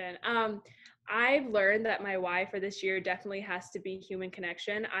question. I've learned that my why for this year definitely has to be human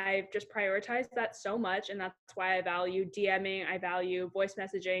connection. I've just prioritized that so much, and that's why I value DMing. I value voice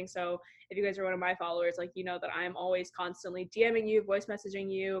messaging. So if you guys are one of my followers, like you know that I'm always constantly DMing you, voice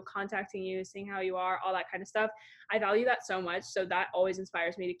messaging you, contacting you, seeing how you are, all that kind of stuff. I value that so much. So that always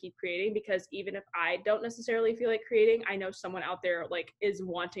inspires me to keep creating, because even if I don't necessarily feel like creating, I know someone out there like is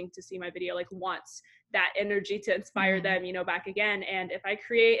wanting to see my video, like wants that energy to inspire Mhm. them, you know, back again. And if I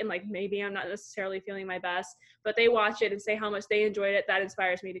create and like maybe I'm not necessarily feeling my best, but they watch it and say how much they enjoyed it, that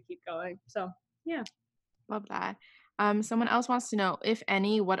inspires me to keep going. So yeah. Love that. Someone else wants to know, if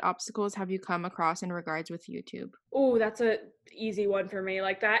any, what obstacles have you come across in regards with YouTube? Oh, that's a easy one for me.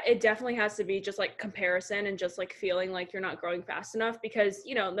 Like that, it definitely has to be just like comparison and just like feeling like you're not growing fast enough, because,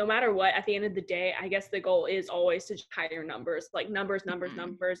 you know, no matter what, at the end of the day, I guess the goal is always to just higher numbers, like numbers, numbers, Mhm.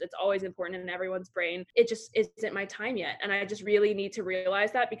 numbers. It's always important in everyone's brain. It just isn't my time yet. And I just really need to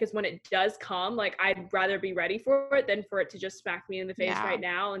realize that, because when it does come, like I'd rather be ready for it than for it to just smack me in the face Yeah. right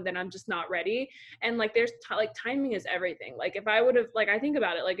now. And then I'm just not ready. And like like timing is everything. Like if I would have, like I think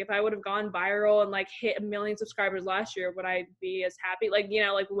about it, like if I would have gone viral and like hit 1 million subscribers last year, would I be as happy? Like, you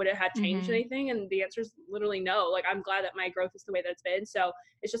know, like would it have changed Mhm. anything? And the answer is literally no. Like I'm glad that my growth is the way that it's been. So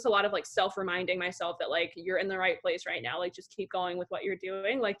it's just a lot of like self reminding myself that like you're in the right place right now. Like just keep going with what you're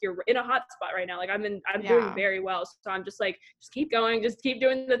doing. Like you're in a hot spot right now. Like I'm doing Yeah. very well. So I'm just like, just keep going, just keep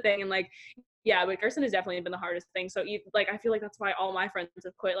doing the thing. And like, yeah, but Gerson has definitely been the hardest thing. So like I feel like that's why all my friends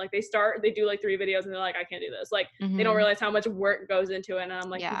have quit. Like they do like 3 videos and they're like, I can't do this. Like they don't Mhm. realize how much work goes into it. And I'm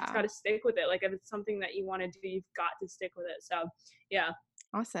like, you just Yeah. got to stick with it. Like if it's something that you want to do, you've got to stick with it. So yeah.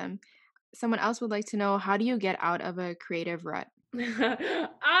 Awesome. Someone else would like to know, how do you get out of a creative rut?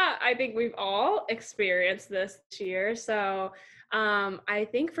 I think we've all experienced this year. So I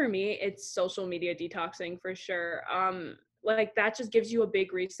think for me, it's social media detoxing for sure. Like that just gives you a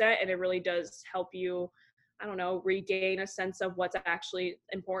big reset, and it really does help you, I don't know, regain a sense of what's actually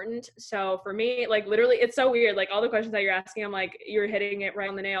important. So for me, like literally, it's so weird. Like all the questions that you're asking, I'm like, you're hitting it right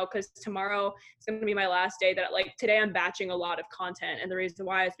on the nail, because tomorrow it's going to be my last day. That like today I'm batching a lot of content, and the reason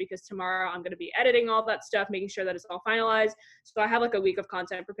why is because tomorrow I'm going to be editing all that stuff, making sure that it's all finalized. So I have like a week of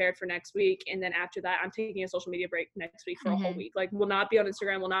content prepared for next week. And then after that, I'm taking a social media break next week for a whole Mhm. week. Like will not be on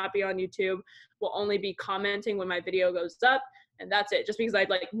Instagram, will not be on YouTube, will only be commenting when my video goes up. And that's it, just because I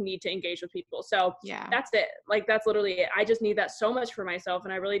like need to engage with people. So Yeah. that's it. Like that's literally it. I just need that so much for myself.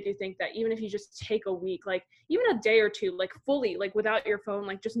 And I really do think that even if you just take a week, like even a day or two, like fully, like without your phone,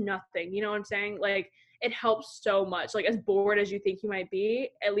 like just nothing, you know what I'm saying? Like it helps so much. Like as bored as you think you might be,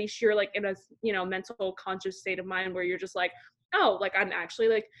 at least you're like in a, you know, mental conscious state of mind where you're just like, oh, like I'm actually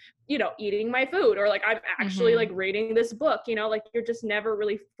like, you know, eating my food, or like I'm actually like Mhm. reading this book, you know, like you're just never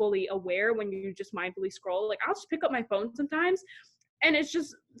really fully aware when you just mindfully scroll. Like I'll just pick up my phone sometimes, and it's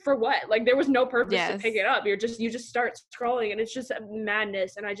just for what? Like there was no purpose to pick Yes. it up. You just start scrolling, and it's just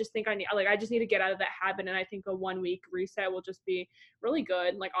madness. And I just think I just need to get out of that habit. And I think a 1 week reset will just be really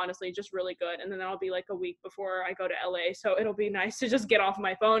good. Like honestly, just really good. And then that'll be like a week before I go to LA. So it'll be nice to just get off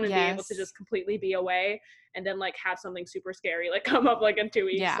my phone and be able to Yes. just completely be away, and then like have something super scary like come up like in 2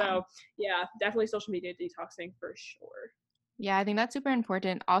 weeks. Yeah. So yeah, definitely social media detoxing for sure. Yeah, I think that's super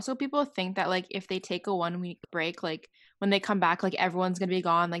important. Also, people think that like if they take a 1 week break, like when they come back, like everyone's gonna be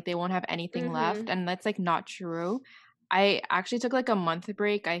gone, like they won't have anything left, Mm-hmm. and that's like not true. I actually took like a month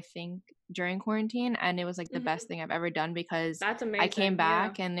break, I think, during quarantine, and it was like the best Mm-hmm. thing I've ever done because That's I came amazing. Yeah.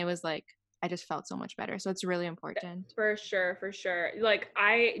 back and it was like I just felt so much better. So it's really important. For sure, for sure. Like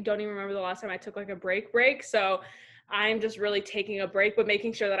I don't even remember the last time I took like a break. So I'm just really taking a break, but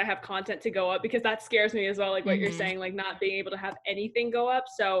making sure that I have content to go up, because that scares me as well. Like what you're Mm-hmm. saying, like not being able to have anything go up.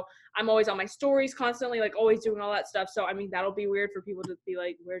 So I'm always on my stories constantly, like always doing all that stuff. So I mean, that'll be weird for people to be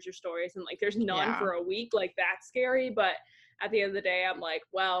like, where's your stories? And like, there's none Yeah. for a week. Like that's scary. But at the end of the day, I'm like,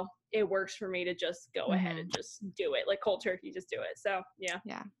 well, it works for me to just go ahead Mm-hmm. and just do it. Like cold turkey, just do it. So yeah.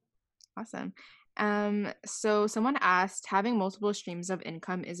 Yeah. Awesome. So someone asked, having multiple streams of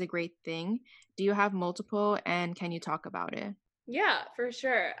income is a great thing. Do you have multiple and can you talk about it? Yeah, for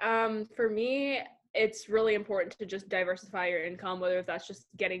sure. For me, it's really important to just diversify your income, whether if that's just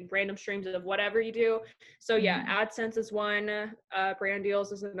getting random streams of whatever you do. So yeah, Mm-hmm. AdSense is one, brand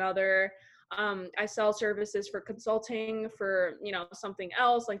deals is another. I sell services for consulting for, something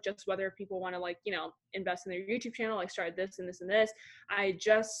else, like just whether people want to like, invest in their YouTube channel, like start this and this and this. I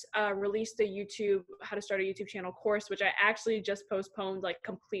just released the YouTube, how to start a YouTube channel course, which I actually just postponed like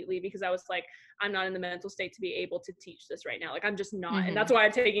completely because I was like, I'm not in the mental state to be able to teach this right now. Like I'm just not. And that's why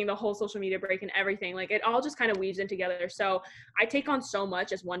I'm taking the whole social media break and everything. Like it all just kind of weaves in together. So I take on so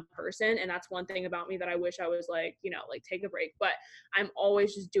much as one person. And that's one thing about me that I wish I was like, like take a break, but I'm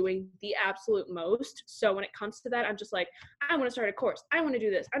always just doing the absolute most. So when it comes to that, I'm just like, I want to start a course. I want to do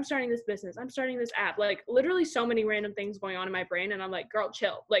this. I'm starting this business. I'm starting this app. Like literally so many random things going on in my brain. And I'm like, girl,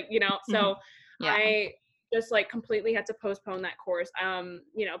 chill. Like, so Yeah. I just like completely had to postpone that course.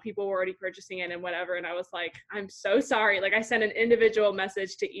 People were already purchasing it and whatever. And I was like, I'm so sorry. Like I sent an individual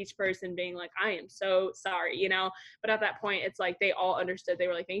message to each person being like, I am so sorry, but at that point it's like, they all understood. They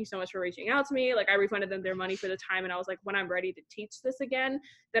were like, thank you so much for reaching out to me. Like I refunded them their money for the time. And I was like, when I'm ready to teach this again,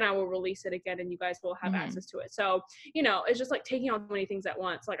 then I will release it again and you guys will have access to it. So, it's just like taking on so many things at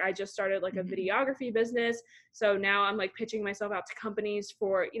once. Like I just started like a videography business. So now I'm like pitching myself out to companies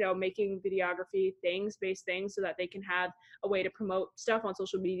for, making videography based things so that they can have a way to promote stuff on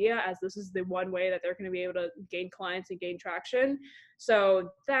social media, as this is the one way that they're going to be able to gain clients and gain traction. So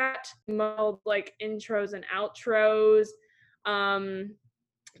that like intros and outros.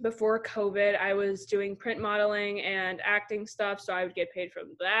 Before COVID, I was doing print modeling and acting stuff, so I would get paid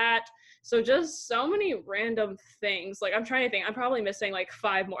from that. So just so many random things. Like I'm trying to think, I'm probably missing like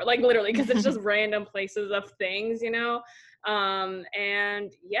 5 more, like literally, because it's just random places of things, and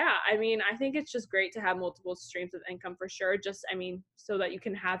yeah, I mean, I think it's just great to have multiple streams of income for sure. Just, so that you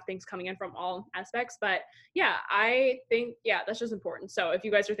can have things coming in from all aspects. But yeah, I think, that's just important. So if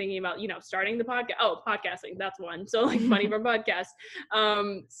you guys are thinking about, starting the podcasting, that's one. So like money from podcasts.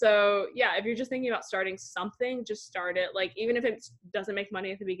 So yeah, if you're just thinking about starting something, just start it. Like, even if it doesn't make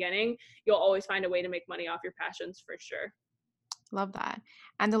money at the beginning, you'll always find a way to make money off your passions for sure. Love that.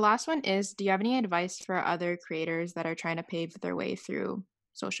 And the last one is, do you have any advice for other creators that are trying to pave their way through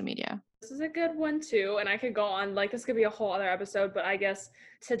social media? This is a good one too. And I could go on, like, this could be a whole other episode, but I guess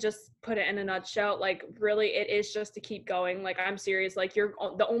to just put it in a nutshell, like really it is just to keep going. Like, I'm serious. Like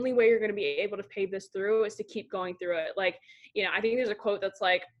the only way you're going to be able to pave this through is to keep going through it. Like, I think there's a quote that's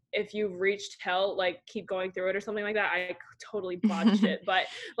like, if you've reached hell, like keep going through it or something like that. I totally botched it, but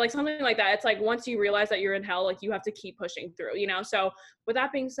like something like that. It's like, once you realize that you're in hell, like you have to keep pushing through, So with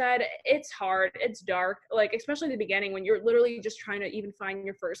that being said, it's hard, it's dark, like especially the beginning when you're literally just trying to even find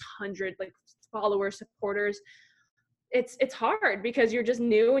your first 100 like followers, supporters. It's hard because you're just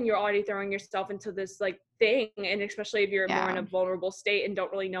new and you're already throwing yourself into this like thing. And especially if you're more in a vulnerable state and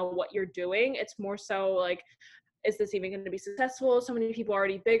don't really know what you're doing, it's more so like, is this even going to be successful? So many people are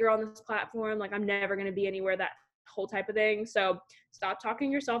already bigger on this platform. Like, I'm never going to be anywhere, that whole type of thing. So stop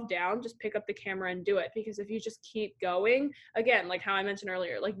talking yourself down, just pick up the camera and do it. Because if you just keep going, again, like how I mentioned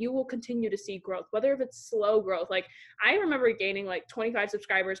earlier, like you will continue to see growth, whether if it's slow growth. Like I remember gaining like 25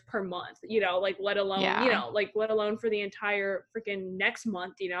 subscribers per month, like let alone, let alone for the entire freaking next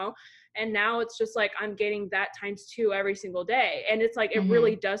month, and now it's just like, I'm getting that times 2 every single day. And it's like, it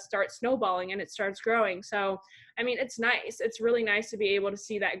really does start snowballing and it starts growing. So, I mean, it's nice. It's really nice to be able to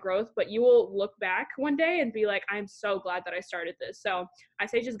see that growth, but you will look back one day and be like, I'm so glad that I started this. So I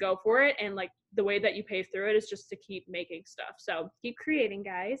say, just go for it. And like the way that you pave through it is just to keep making stuff. So keep creating,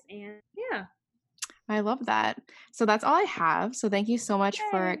 guys. And yeah. I love that. So that's all I have. So thank you so much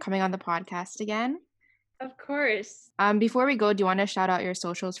for coming on the podcast again. Of course. Before we go, do you want to shout out your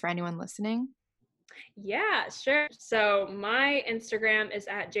socials for anyone listening? Yeah, sure. So my Instagram is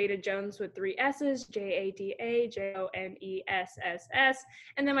at Jada Jones with 3 S's, JADAJONESSS.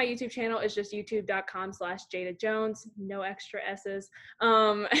 And then my YouTube channel is just youtube.com/Jada Jones, no extra S's.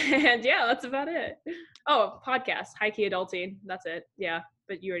 And yeah, that's about it. Oh, podcast, High Key Adulting. That's it. Yeah,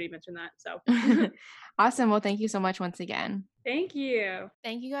 but you already mentioned that. So awesome. Well, thank you so much once again. Thank you.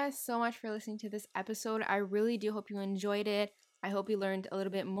 Thank you guys so much for listening to this episode. I really do hope you enjoyed it. I hope you learned a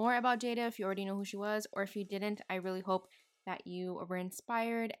little bit more about Jada if you already know who she was, or if you didn't, I really hope that you were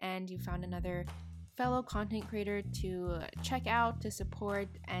inspired and you found another fellow content creator to check out, to support,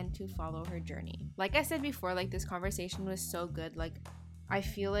 and to follow her journey. Like I said before, like this conversation was so good. Like I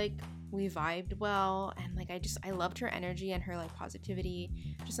feel like we vibed well, and like I loved her energy and her like positivity,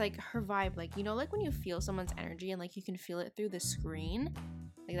 just like her vibe, like like when you feel someone's energy and like you can feel it through the screen.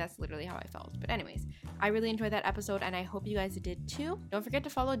 Like that's literally how I felt. But anyways, I really enjoyed that episode and I hope you guys did too. Don't forget to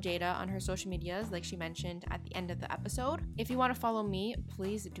follow Jada on her social medias like she mentioned at the end of the episode. If you want to follow me,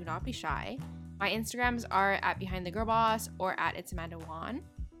 please do not be shy. My Instagrams are at Behind the Girl Boss or at It's Amanda Wan.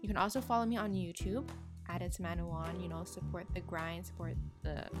 You can also follow me on YouTube at It's Amanda Wan. Support the grind, support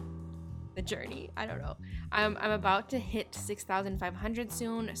the the journey. I don't know. I'm about to hit 6,500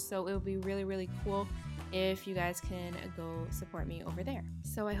 soon, so it would be really, really cool if you guys can go support me over there.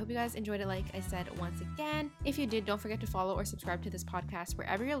 So I hope you guys enjoyed it, like I said once again. If you did, don't forget to follow or subscribe to this podcast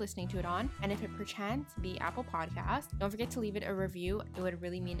wherever you're listening to it on. And if it perchance be Apple Podcast, don't forget to leave it a review. It would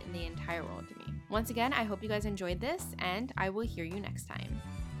really mean the entire world to me. Once again, I hope you guys enjoyed this, and I will hear you next time.